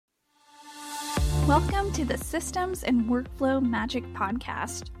Welcome to the Systems and Workflow Magic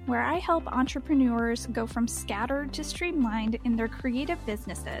podcast, where I help entrepreneurs go from scattered to streamlined in their creative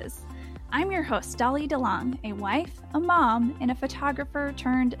businesses. I'm your host, Dolly DeLong, a wife, a mom, and a photographer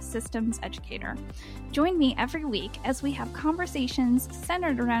turned systems educator. Join me every week as we have conversations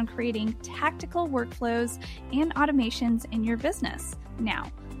centered around creating tactical workflows and automations in your business.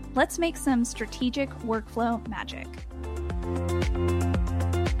 Now, let's make some strategic workflow magic.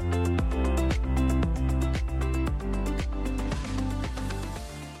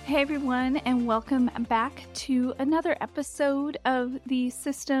 Hey everyone, and welcome back to another episode of the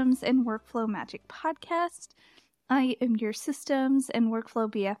Systems and Workflow Magic podcast. I am your Systems and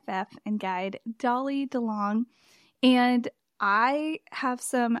Workflow BFF and guide, Dolly DeLong, and I have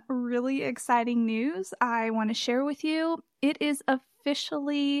some really exciting news I want to share with you. It is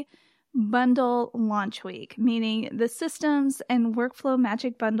officially bundle launch week, meaning the Systems and Workflow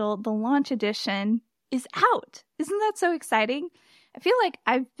Magic Bundle, the launch edition, is out. Isn't that so exciting? I feel like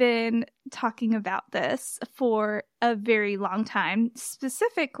I've been talking about this for a very long time.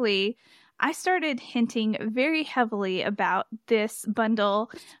 Specifically, I started hinting very heavily about this bundle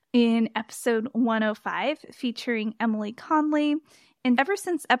in episode 105 featuring Emily Conley. And ever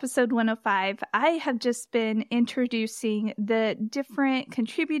since episode 105, I have just been introducing the different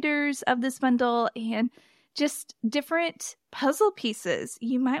contributors of this bundle and just different puzzle pieces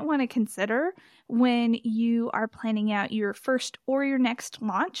you might want to consider when you are planning out your first or your next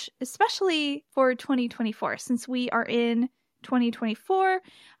launch, especially for 2024. Since we are in 2024,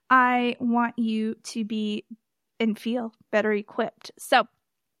 I want you to be and feel better equipped. So,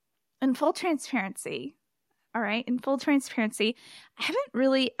 in full transparency, I haven't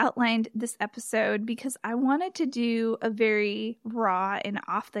really outlined this episode because I wanted to do a very raw and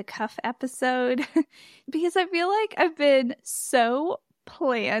off-the-cuff episode because I feel like I've been so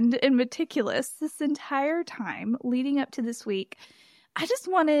planned and meticulous this entire time leading up to this week. I just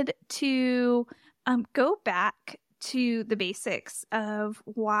wanted to go back to the basics of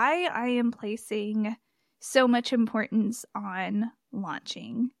why I am placing so much importance on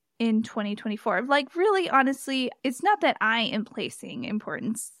launching in 2024. Like, really, honestly, it's not that I am placing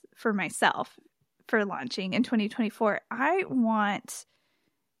importance for myself for launching in 2024. I want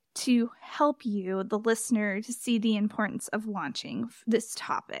to help you, the listener, to see the importance of launching this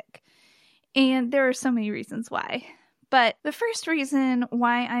topic. And there are so many reasons why. But the first reason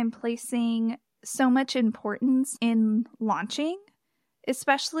why I'm placing so much importance in launching,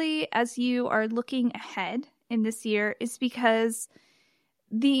 especially as you are looking ahead in this year, is because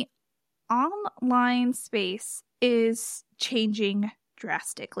the online space is changing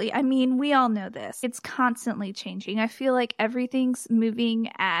drastically. I mean, we all know this. It's constantly changing. I feel like everything's moving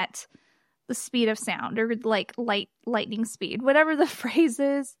at the speed of sound, or like lightning speed, whatever the phrase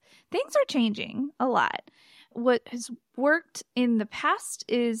is. Things are changing a lot. What has worked in the past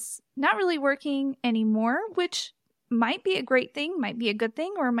is not really working anymore, which might be a great thing, might be a good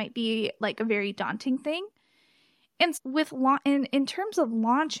thing, or might be like a very daunting thing. And with in terms of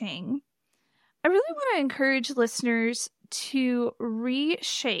launching, I really want to encourage listeners to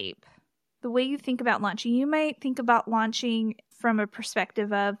reshape the way you think about launching. You might think about launching from a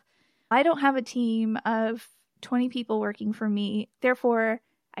perspective of, I don't have a team of 20 people working for me, therefore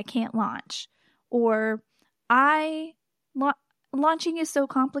I can't launch. Or launching is so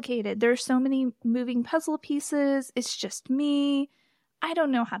complicated. There are so many moving puzzle pieces. It's just me. I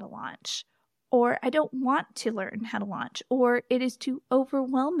don't know how to launch. Or I don't want to learn how to launch, or it is too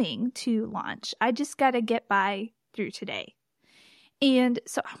overwhelming to launch. I just got to get by through today. And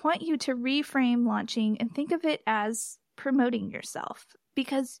so I want you to reframe launching and think of it as promoting yourself.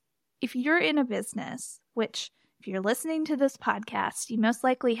 Because if you're in a business, which if you're listening to this podcast, you most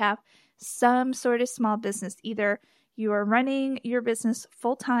likely have some sort of small business. Either you are running your business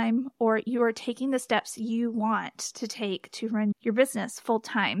full-time, or you are taking the steps you want to take to run your business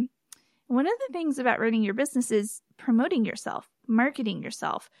full-time. One of the things about running your business is promoting yourself, marketing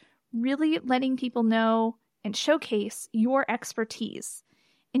yourself, really letting people know and showcase your expertise.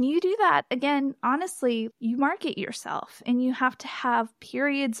 And you do that, again, honestly, you market yourself, and you have to have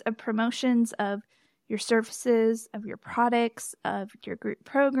periods of promotions of your services, of your products, of your group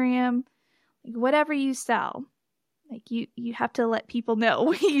program, like whatever you sell. Like you have to let people know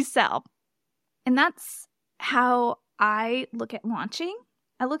what you sell. And that's how I look at launching.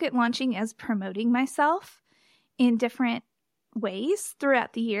 I look at launching as promoting myself in different ways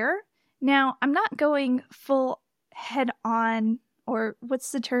throughout the year. Now, I'm not going full head on, or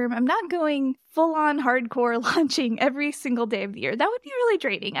what's the term? I'm not going full on hardcore launching every single day of the year. That would be really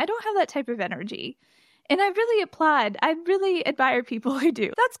draining. I don't have that type of energy. And I really applaud, I really admire people who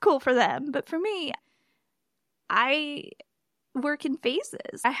do. That's cool for them. But for me, I work in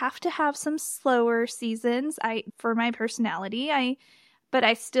phases. I have to have some slower seasons. For my personality, but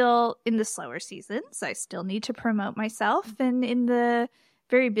I still, in the slower seasons, I still need to promote myself. And in the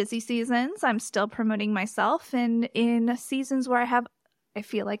very busy seasons, I'm still promoting myself. And in seasons where I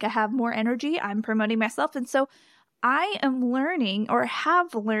feel like I have more energy, I'm promoting myself. And so I am learning, or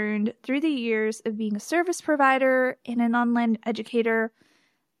have learned through the years of being a service provider and an online educator,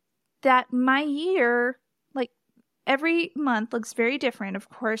 that my year, like every month, looks very different, of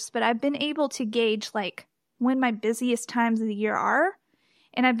course, but I've been able to gauge like when my busiest times of the year are.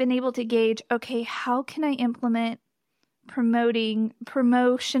 And I've been able to gauge, okay, how can I implement promotional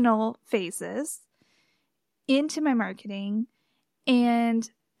phases into my marketing and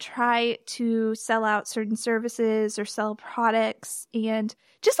try to sell out certain services or sell products and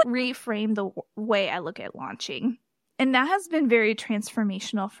just reframe the way I look at launching. And that has been very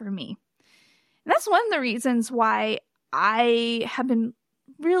transformational for me. And that's one of the reasons why I have been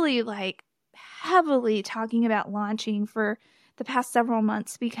really heavily talking about launching for the past several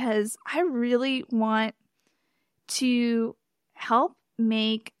months, because I really want to help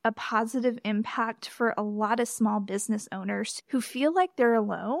make a positive impact for a lot of small business owners who feel like they're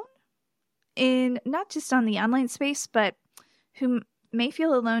alone in not just on the online space, but who may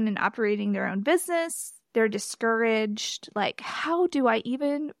feel alone in operating their own business. They're discouraged. Like, how do I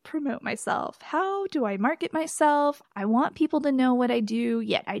even promote myself? How do I market myself? I want people to know what I do,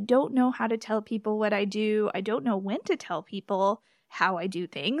 yet I don't know how to tell people what I do. I don't know when to tell people how I do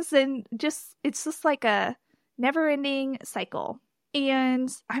things. And it's just like a never-ending cycle. And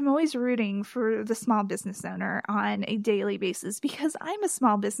I'm always rooting for the small business owner on a daily basis, because I'm a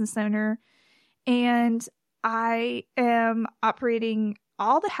small business owner and I am operating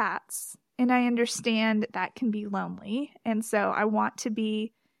all the hats. And I understand that can be lonely. And so I want to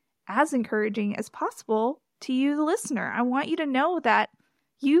be as encouraging as possible to you, the listener. I want you to know that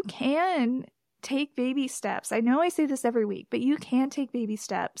you can take baby steps. I know I say this every week, but you can take baby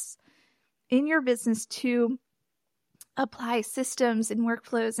steps in your business to apply systems and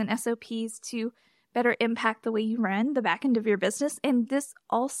workflows and SOPs to better impact the way you run the back end of your business. And this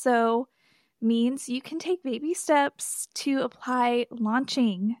also means you can take baby steps to apply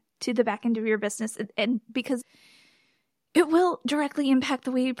launching to the back end of your business, and because it will directly impact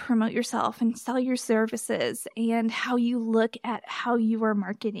the way you promote yourself and sell your services, and how you look at how you are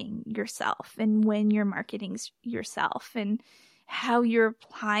marketing yourself and when you're marketing yourself, and how you're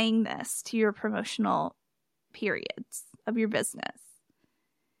applying this to your promotional periods of your business.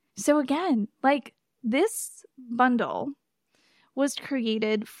 So again, this bundle was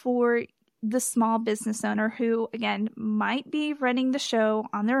created for the small business owner who, again, might be running the show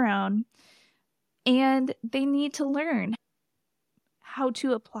on their own, and they need to learn how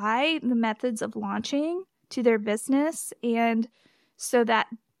to apply the methods of launching to their business, and so that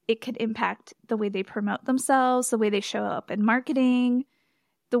it could impact the way they promote themselves, the way they show up in marketing,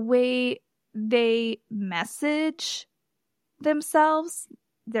 the way they message themselves,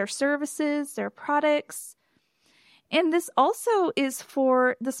 their services, their products. And this also is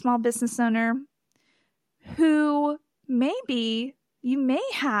for the small business owner who you may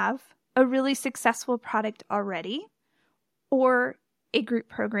have a really successful product already, or a group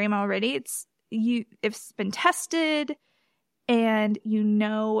program already. It's been tested, and you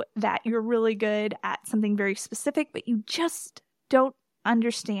know that you're really good at something very specific, but you just don't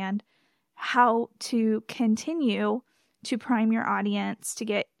understand how to continue to prime your audience, to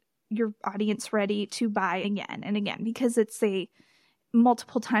get your audience ready to buy again and again, because it's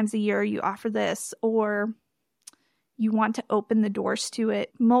multiple times a year you offer this, or you want to open the doors to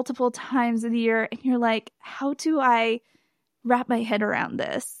it multiple times a year, and you're like, how do I wrap my head around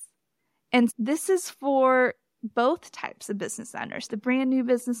this? And this is for both types of business owners: the brand new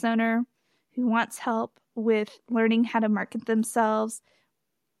business owner who wants help with learning how to market themselves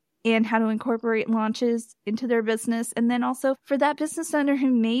and how to incorporate launches into their business. And then also for that business owner who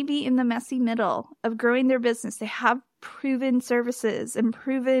may be in the messy middle of growing their business. They have proven services and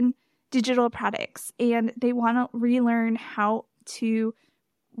proven digital products, and they want to relearn how to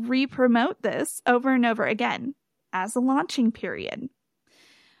re-promote this over and over again as a launching period.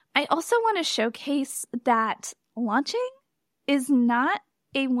 I also want to showcase that launching is not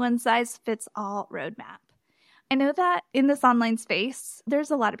a one-size-fits-all roadmap. I know that in this online space,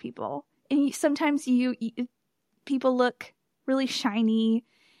 there's a lot of people, and sometimes people look really shiny,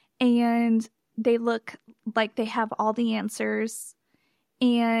 and they look like they have all the answers.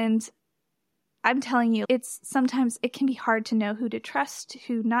 And I'm telling you, sometimes it can be hard to know who to trust,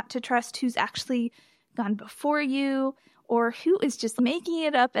 who not to trust, who's actually gone before you, or who is just making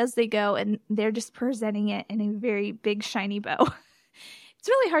it up as they go and they're just presenting it in a very big shiny bow. It's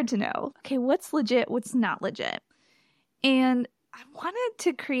really hard to know, okay, what's legit, what's not legit. And I wanted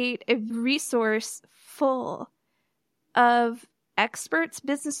to create a resource full of experts,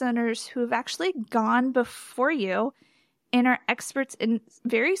 business owners who have actually gone before you and are experts in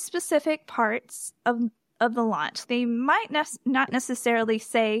very specific parts of the launch. They might not necessarily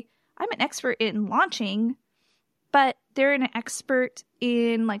say, I'm an expert in launching, but they're an expert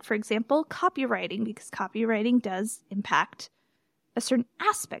in, like, for example, copywriting, because copywriting does impact a certain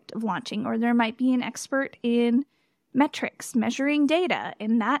aspect of launching. Or there might be an expert in metrics, measuring data,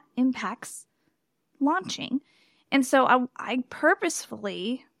 and that impacts launching. And so I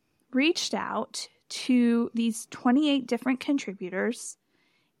purposefully reached out to these 28 different contributors,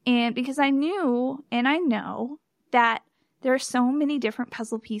 and because I knew and I know that there are so many different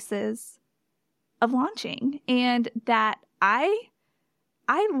puzzle pieces of launching, and that I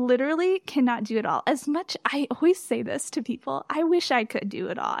literally cannot do it all. As much, I always say this to people, I wish I could do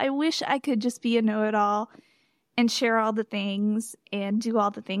it all. I wish I could just be a know-it-all and share all the things and do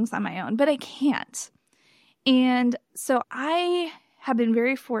all the things on my own, but I can't. And so I have been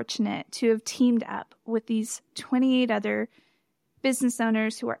very fortunate to have teamed up with these 28 other business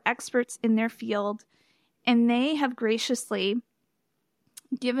owners who are experts in their field, and they have graciously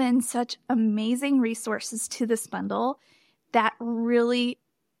given such amazing resources to this bundle that really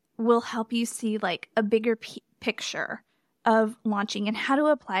will help you see like a bigger picture of launching and how to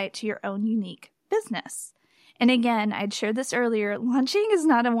apply it to your own unique business. And again, I'd shared this earlier, launching is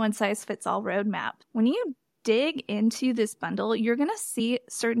not a one-size-fits-all roadmap. When you dig into this bundle, you're going to see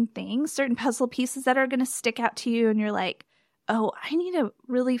certain things, certain puzzle pieces that are going to stick out to you, and you're like, oh, I need to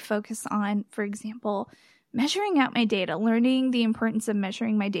really focus on, for example, measuring out my data, learning the importance of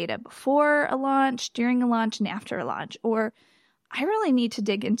measuring my data before a launch, during a launch, and after a launch. Or I really need to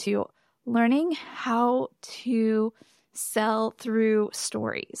dig into learning how to sell through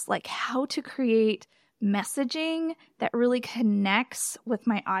stories, like how to create messaging that really connects with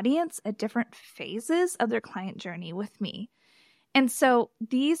my audience at different phases of their client journey with me. And so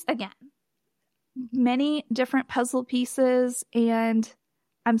these, again, many different puzzle pieces, and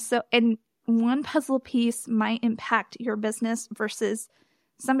one puzzle piece might impact your business versus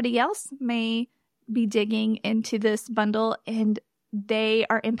somebody else may be digging into this bundle and they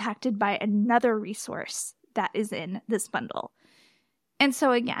are impacted by another resource that is in this bundle. And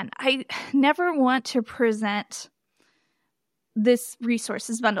so again, I never want to present this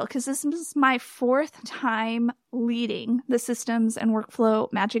resources bundle because this is my 4th time leading the Systems and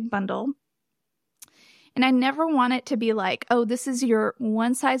Workflow Magic Bundle. And I never want it to be like, oh, this is your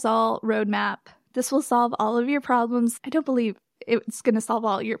one-size-all roadmap. This will solve all of your problems. I don't believe it's going to solve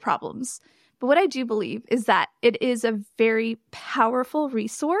all your problems. But what I do believe is that it is a very powerful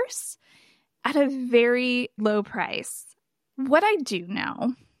resource at a very low price. What I do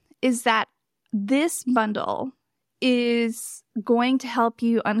know is that this bundle is going to help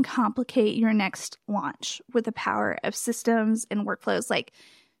you uncomplicate your next launch with the power of systems and workflows, like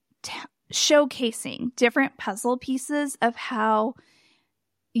showcasing different puzzle pieces of how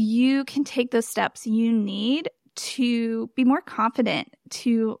you can take those steps you need to be more confident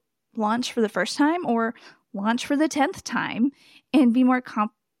to launch for the first time or launch for the 10th time and be more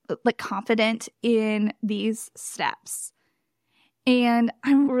confident in these steps. And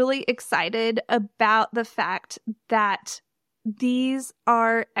I'm really excited about the fact that these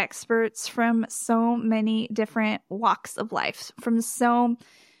are experts from so many different walks of life, from so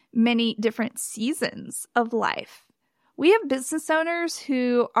many different seasons of life. We have business owners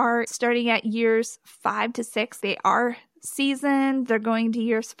who are starting at years 5 to 6. They are seasoned. They're going to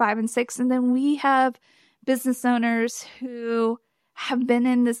years 5 and 6. And then we have business owners who have been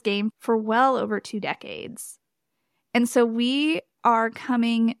in this game for well over 2 decades. And so we are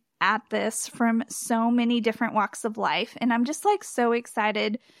coming at this from so many different walks of life. And I'm just like so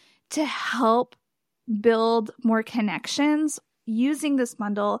excited to help build more connections using this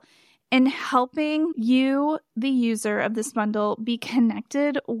bundle and helping you, the user of this bundle, be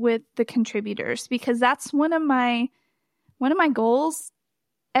connected with the contributors, because that's one of my goals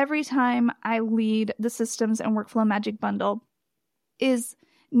every time I lead the Systems and Workflow Magic Bundle is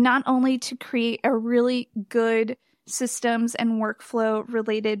not only to create a really good systems and workflow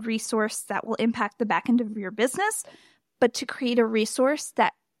related resource that will impact the back end of your business, but to create a resource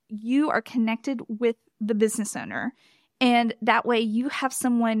that you are connected with the business owner. And that way you have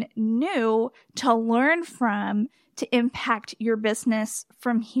someone new to learn from to impact your business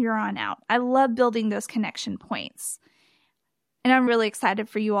from here on out. I love building those connection points. And I'm really excited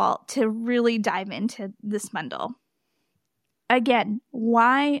for you all to really dive into this bundle. Again,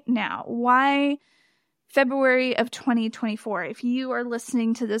 why now? Why February of 2024? If you are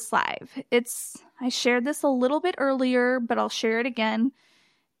listening to this live, I shared this a little bit earlier, but I'll share it again.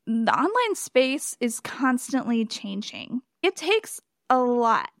 The online space is constantly changing. It takes a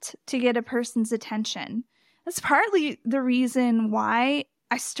lot to get a person's attention. That's partly the reason why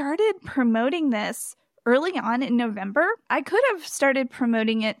I started promoting this early on in November. I could have started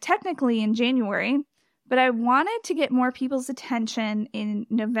promoting it technically in January, but I wanted to get more people's attention in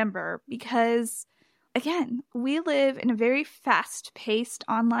November because, again, we live in a very fast-paced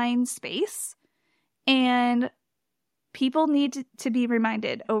online space, and people need to be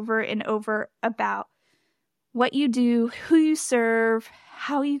reminded over and over about what you do, who you serve,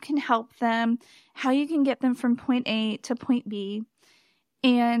 how you can help them, how you can get them from point A to point B.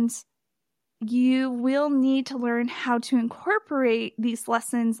 And you will need to learn how to incorporate these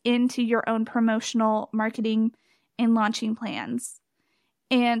lessons into your own promotional marketing and launching plans,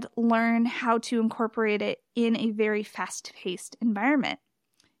 and learn how to incorporate it in a very fast-paced environment.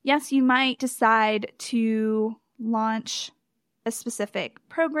 Yes, you might decide to launch a specific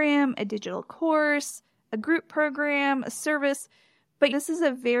program, a digital course, a group program, a service, but this is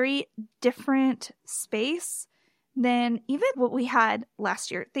a very different space than even what we had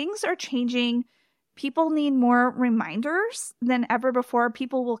last year. Things are changing. People need more reminders than ever before.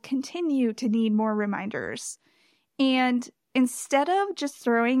 People will continue to need more reminders. And instead of just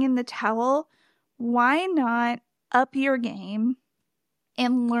throwing in the towel, why not up your game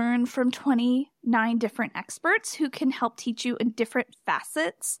and learn from 29 different experts who can help teach you in different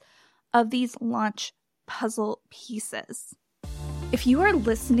facets of these launch puzzle pieces? If you are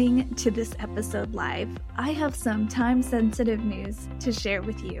listening to this episode live, I have some time-sensitive news to share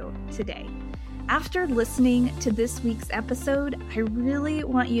with you today. After listening to this week's episode, I really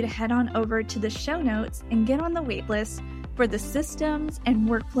want you to head on over to the show notes and get on the waitlist for the Systems and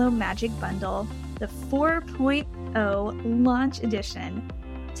Workflow Magic Bundle, the 4.0 Launch Edition,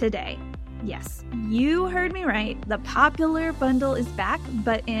 today. Yes, you heard me right. The popular bundle is back,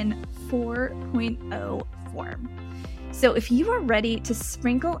 but in 4.0 form. So if you are ready to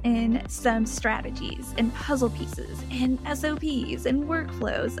sprinkle in some strategies and puzzle pieces and SOPs and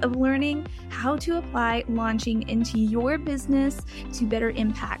workflows of learning how to apply launching into your business to better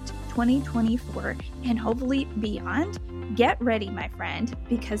impact 2024 and hopefully beyond, get ready, my friend,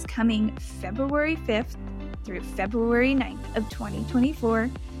 because coming February 5th through February 9th of 2024,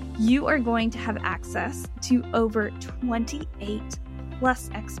 you are going to have access to over 28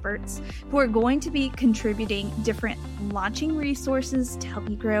 plus experts who are going to be contributing different launching resources to help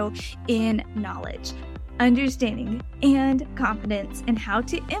you grow in knowledge, understanding, and confidence in how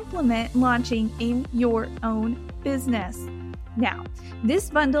to implement launching in your own business. Now, this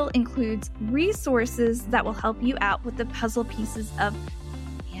bundle includes resources that will help you out with the puzzle pieces of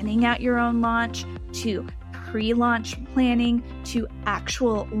planning out your own launch, to pre-launch planning, to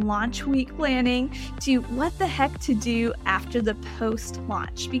actual launch week planning, to what the heck to do after the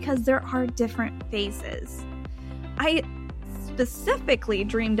post-launch, because there are different phases. I specifically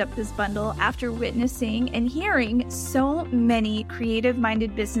dreamed up this bundle after witnessing and hearing so many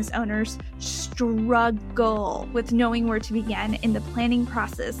creative-minded business owners struggle with knowing where to begin in the planning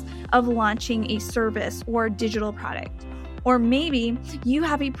process of launching a service or digital product. Or maybe you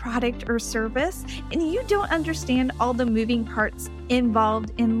have a product or service and you don't understand all the moving parts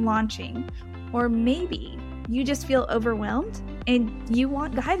involved in launching. Or maybe you just feel overwhelmed and you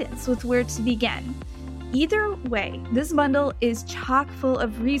want guidance with where to begin. Either way, this bundle is chock full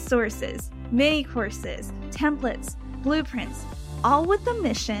of resources, mini courses, templates, blueprints, all with the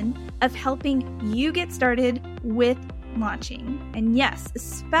mission of helping you get started with launching. And yes,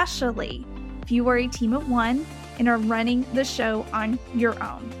 especially if you are a team of one and are running the show on your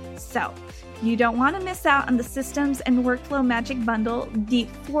own. So, you don't want to miss out on the Systems and Workflow Magic Bundle, the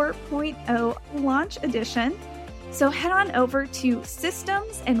 4.0 Launch Edition. So head on over to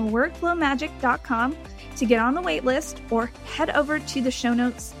systemsandworkflowmagic.com to get on the wait list, or head over to the show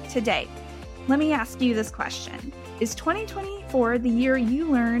notes today. Let me ask you this question. Is 2024 the year you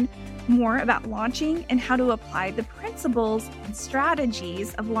learn more about launching and how to apply the principles and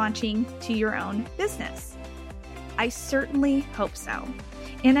strategies of launching to your own business? I certainly hope so.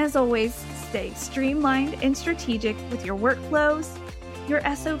 And as always, stay streamlined and strategic with your workflows, your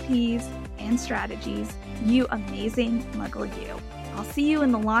SOPs, and strategies. You amazing muggle you. I'll see you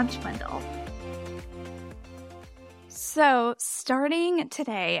in the launch bundle. So, starting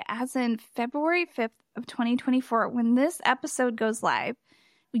today, as in February 5th of 2024, when this episode goes live,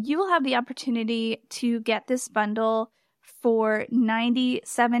 you will have the opportunity to get this bundle for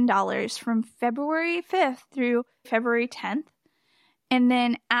 $97 from February 5th through February 10th. And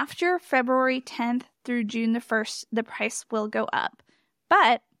then after February 10th through June the 1st, the price will go up.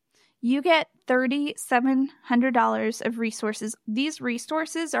 But you get $3,700 of resources. These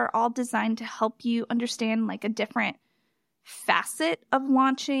resources are all designed to help you understand like a different facet of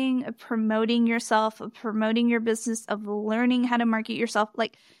launching, of promoting yourself, of promoting your business, of learning how to market yourself.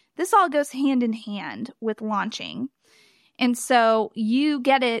 Like this all goes hand in hand with launching. And so you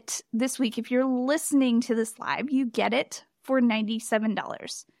get it this week. If you're listening to this live, you get it for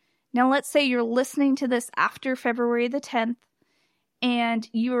 $97. Now, let's say you're listening to this after February the 10th and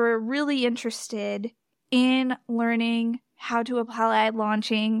you're really interested in learning how to apply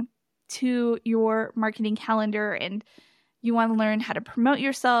launching to your marketing calendar, and you want to learn how to promote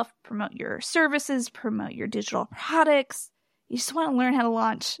yourself, promote your services, promote your digital products. You just want to learn how to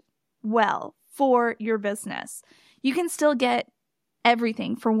launch well for your business. You can still get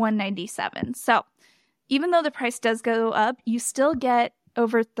everything for $197. So even though the price does go up, you still get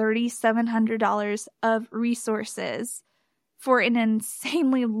over $3,700 of resources for an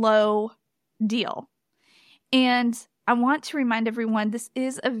insanely low deal. And I want to remind everyone, this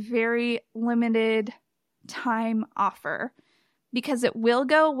is a very limited time offer because it will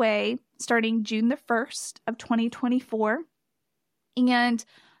go away starting June the 1st of 2024. And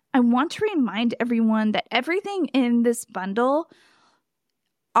I want to remind everyone that everything in this bundle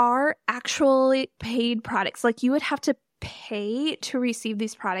are actually paid products. Like you would have to pay to receive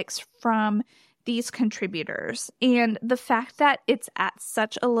these products from these contributors. And the fact that it's at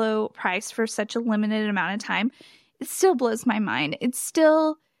such a low price for such a limited amount of time, it still blows my mind.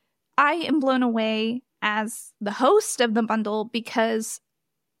 I am blown away as the host of the bundle because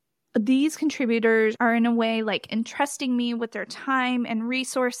these contributors are in a way like entrusting me with their time and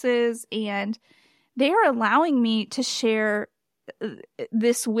resources, and they are allowing me to share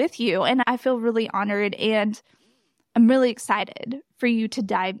this with you. And I feel really honored, and I'm really excited for you to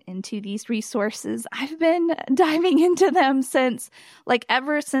dive into these resources. I've been diving into them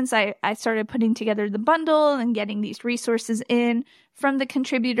ever since I started putting together the bundle and getting these resources in from the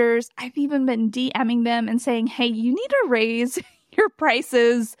contributors. I've even been DMing them and saying, hey, you need to raise your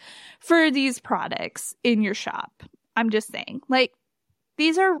prices for these products in your shop. I'm just saying, like,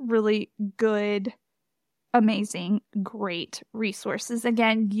 these are really good, amazing, great resources.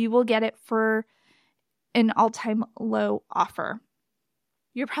 Again, you will get it for an all-time low offer.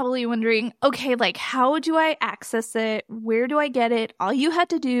 You're probably wondering, okay, like, how do I access it? Where do I get it? All you had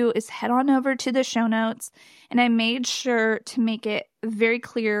to do is head on over to the show notes, and I made sure to make it very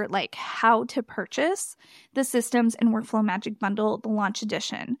clear, like, how to purchase the Systems and Workflow Magic Bundle, the launch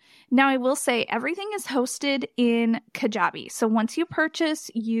edition. Now, I will say everything is hosted in Kajabi. So once you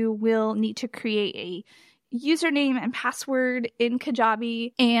purchase, you will need to create a username and password in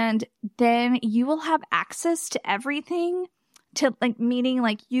Kajabi, and then you will have access to everything meaning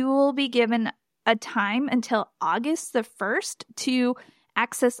you will be given a time until August the 1st to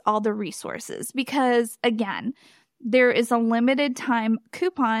access all the resources, because again, there is a limited time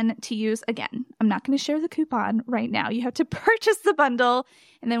coupon to use. Again, I'm not going to share the coupon right now. You have to purchase the bundle,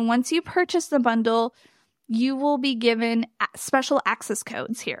 and then once you purchase the bundle, you will be given special access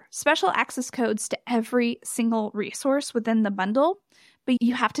codes here. Special access codes to every single resource within the bundle, but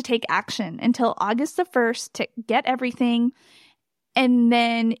you have to take action until August the 1st to get everything. And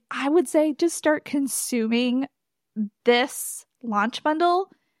then I would say just start consuming this launch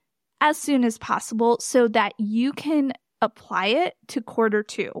bundle as soon as possible so that you can apply it to quarter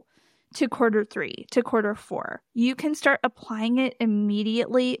 2, to quarter 3, to quarter 4. You can start applying it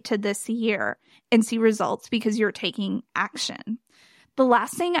immediately to this year and see results because you're taking action. The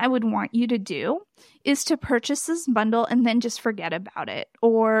last thing I would want you to do is to purchase this bundle and then just forget about it,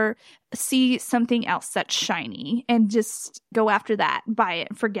 or see something else that's shiny and just go after that, buy it,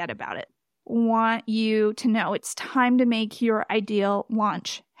 and forget about it. Want you to know it's time to make your ideal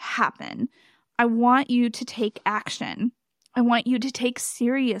launch happen. I want you to take action. I want you to take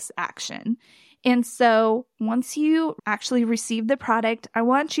serious action. And so once you actually receive the product, I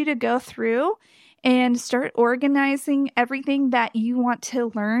want you to go through and start organizing everything that you want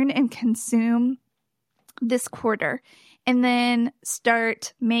to learn and consume this quarter. And then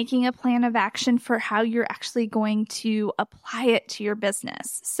start making a plan of action for how you're actually going to apply it to your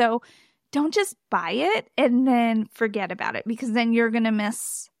business. So don't just buy it and then forget about it, because then you're going to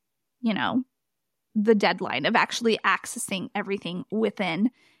miss, the deadline of actually accessing everything within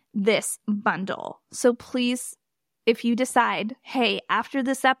this bundle. So please, if you decide, hey, after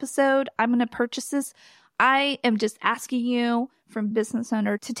this episode, I'm going to purchase this, I am just asking you from business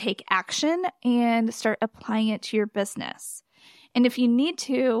owner to take action and start applying it to your business. And if you need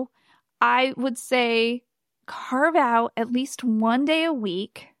to, I would say carve out at least one day a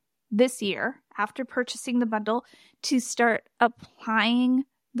week this year after purchasing the bundle to start applying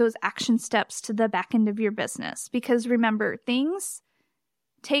those action steps to the back end of your business. Because remember, things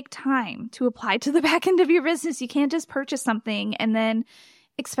take time to apply to the back end of your business. You can't just purchase something and then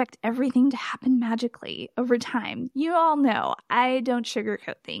expect everything to happen magically over time. You all know I don't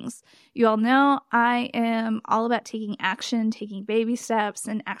sugarcoat things. You all know I am all about taking action, taking baby steps,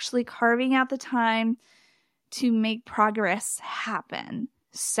 and actually carving out the time to make progress happen.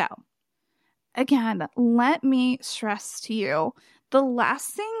 So, again, let me stress to you, the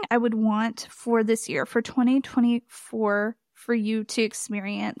last thing I would want for this year, for 2024, for you to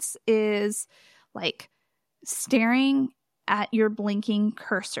experience is like staring at your blinking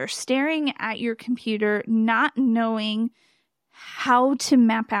cursor, staring at your computer, not knowing how to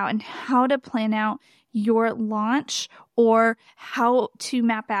map out and how to plan out your launch, or how to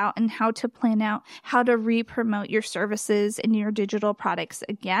map out and how to plan out how to re-promote your services and your digital products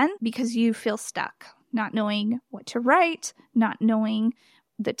again, because you feel stuck, not knowing what to write, not knowing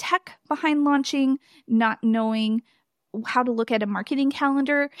the tech behind launching, not knowing how to look at a marketing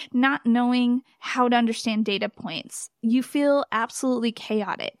calendar, not knowing how to understand data points. You feel absolutely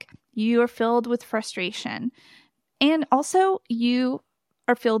chaotic. You are filled with frustration. And also you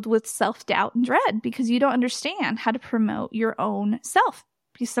are filled with self-doubt and dread because you don't understand how to promote your own self.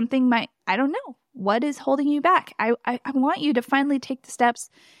 Because something might, I don't know, what is holding you back? I want you to finally take the steps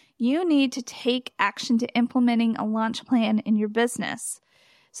you need to take action to implementing a launch plan in your business.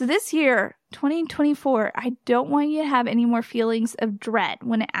 So this year, 2024, I don't want you to have any more feelings of dread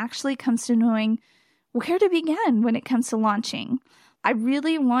when it actually comes to knowing where to begin when it comes to launching. I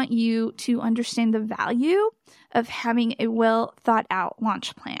really want you to understand the value of having a well thought out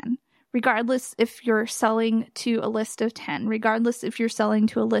launch plan, regardless if you're selling to a list of 10, regardless if you're selling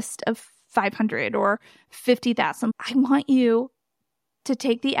to a list of 500 or 50,000. I want you to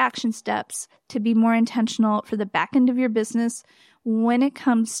take the action steps to be more intentional for the back end of your business when it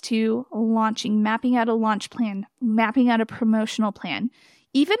comes to launching, mapping out a launch plan, mapping out a promotional plan,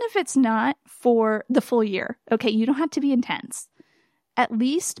 even if it's not for the full year. Okay, you don't have to be intense. At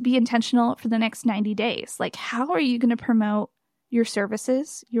least be intentional for the next 90 days. Like, how are you going to promote your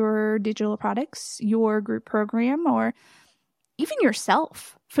services, your digital products, your group program, or even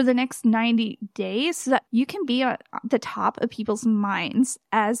yourself for the next 90 days so that you can be at the top of people's minds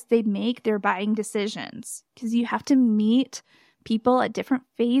as they make their buying decisions? Because you have to meet people at different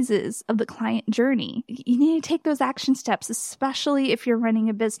phases of the client journey. You need to take those action steps, especially if you're running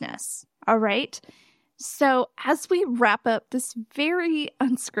a business. All right. So as we wrap up this very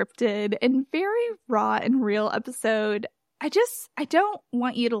unscripted and very raw and real episode, I don't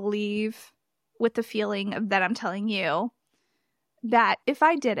want you to leave with the feeling of that I'm telling you that if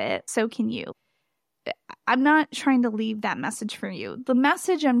I did it, so can you. I'm not trying to leave that message for you. The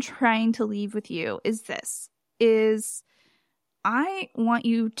message I'm trying to leave with you is this, is I want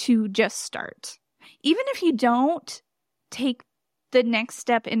you to just start. Even if you don't take the next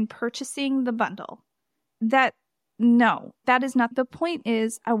step in purchasing the bundle, that is not the point.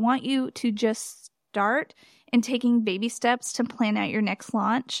 Is I want you to just start and taking baby steps to plan out your next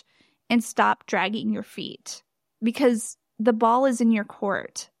launch and stop dragging your feet, because the ball is in your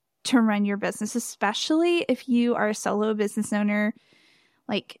court to run your business, especially if you are a solo business owner.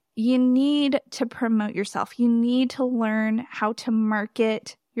 Like, you need to promote yourself. You need to learn how to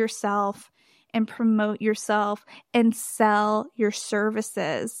market yourself and promote yourself and sell your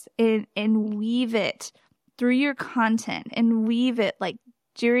services and weave it through your content and weave it like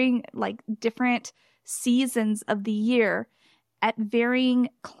during like different seasons of the year at varying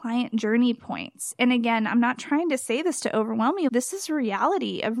client journey points. And again, I'm not trying to say this to overwhelm you. This is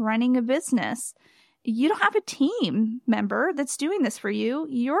reality of running a business. You don't have a team member that's doing this for you.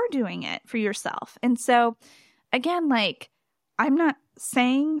 You're doing it for yourself. And so again, like, I'm not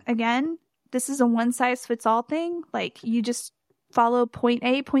saying, again, this is a one size fits all thing. Like, you just follow point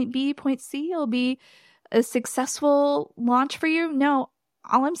A, point B, point C. It'll be a successful launch for you. No,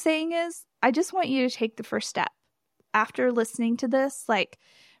 all I'm saying is I just want you to take the first step. After listening to this, like,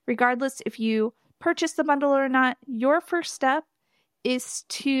 regardless if you purchase the bundle or not, your first step is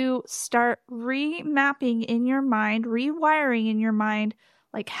to start remapping in your mind, rewiring in your mind,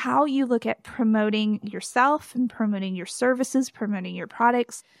 like how you look at promoting yourself and promoting your services, promoting your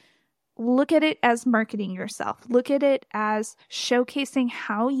products. Look at it as marketing yourself. Look at it as showcasing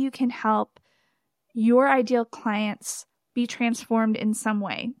how you can help your ideal clients be transformed in some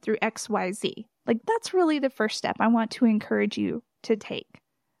way through XYZ. Like, that's really the first step I want to encourage you to take.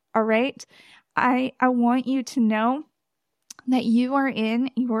 All right. I want you to know that you are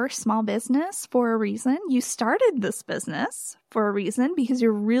in your small business for a reason. You started this business for a reason because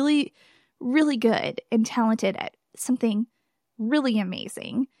you're really, really good and talented at something really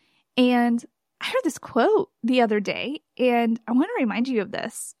amazing. And I heard this quote the other day, and I want to remind you of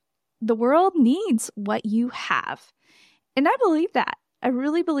this. The world needs what you have. And I believe that. I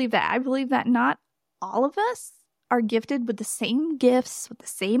really believe that. I believe that not all of us are gifted with the same gifts, with the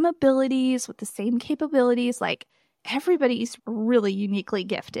same abilities, with the same capabilities. Like, everybody's really uniquely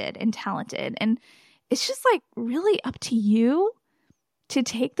gifted and talented. And it's just like really up to you to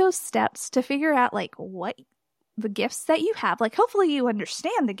take those steps to figure out like what the gifts that you have. Like, hopefully you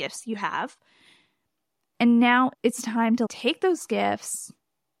understand the gifts you have. And now it's time to take those gifts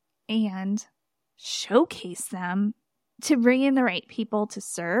and showcase them to bring in the right people to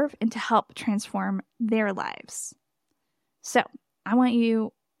serve and to help transform their lives. So I want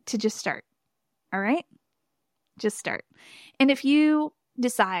you to just start. All right? Just start. And if you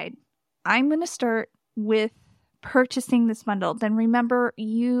decide, I'm going to start with purchasing this bundle, then remember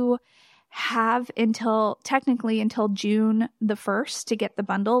you have technically until June the 1st to get the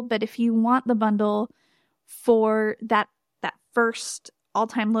bundle. But if you want the bundle for that first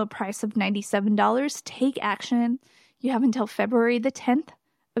all-time low price of $97, take action. You have until February the 10th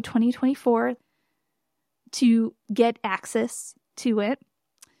of 2024 to get access to it.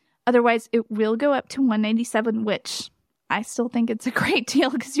 Otherwise, it will go up to $197, which I still think it's a great deal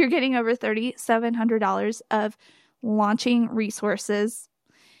because you're getting over $3,700 of launching resources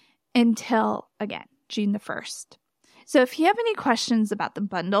until, again, June the 1st. So if you have any questions about the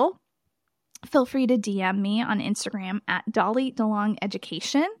bundle, feel free to DM me on Instagram at Dolly DeLong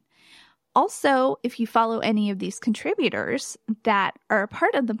Education. Also, if you follow any of these contributors that are a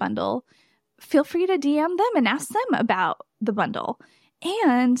part of the bundle, feel free to DM them and ask them about the bundle.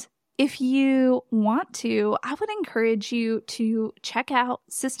 And if you want to, I would encourage you to check out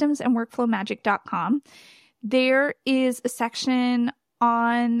systemsandworkflowmagic.com. There is a section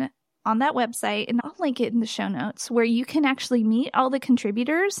on that website, and I'll link it in the show notes, where you can actually meet all the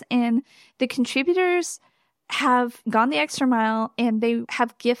contributors, and the contributors have gone the extra mile and they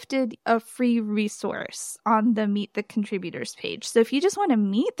have gifted a free resource on the Meet the Contributors page. So if you just want to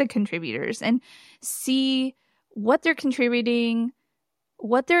meet the contributors and see what they're contributing,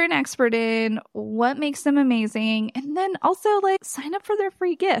 what they're an expert in, what makes them amazing, and then also like sign up for their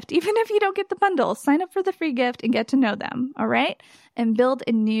free gift. Even if you don't get the bundle, sign up for the free gift and get to know them, all right? And build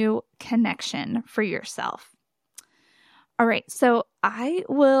a new connection for yourself. All right, so I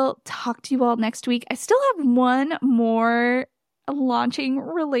will talk to you all next week. I still have one more launching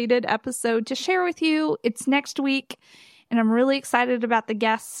related episode to share with you. It's next week, and I'm really excited about the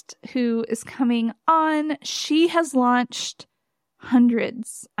guest who is coming on. She has launched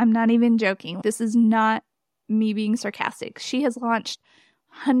hundreds. I'm not even joking. This is not me being sarcastic. She has launched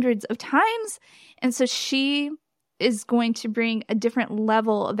hundreds of times, and so she is going to bring a different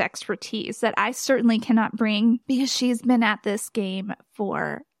level of expertise that I certainly cannot bring because she's been at this game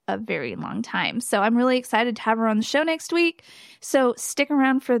for a very long time. So I'm really excited to have her on the show next week. So stick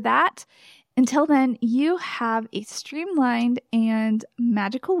around for that. Until then, you have a streamlined and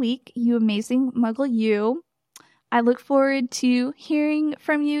magical week, you amazing Muggle you. I look forward to hearing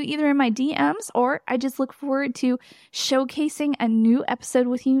from you either in my DMs, or I just look forward to showcasing a new episode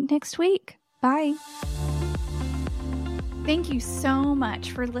with you next week. Bye. Thank you so much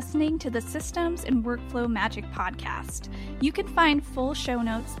for listening to the Systems and Workflow Magic podcast. You can find full show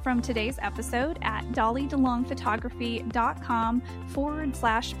notes from today's episode at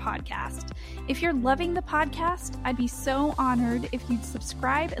dollydelongphotography.com/podcast. If you're loving the podcast, I'd be so honored if you'd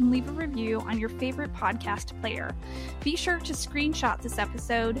subscribe and leave a review on your favorite podcast player. Be sure to screenshot this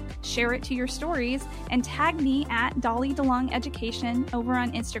episode, share it to your stories, and tag me at Dolly DeLong Education over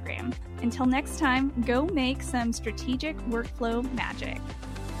on Instagram. Until next time, go make some strategic workflow magic.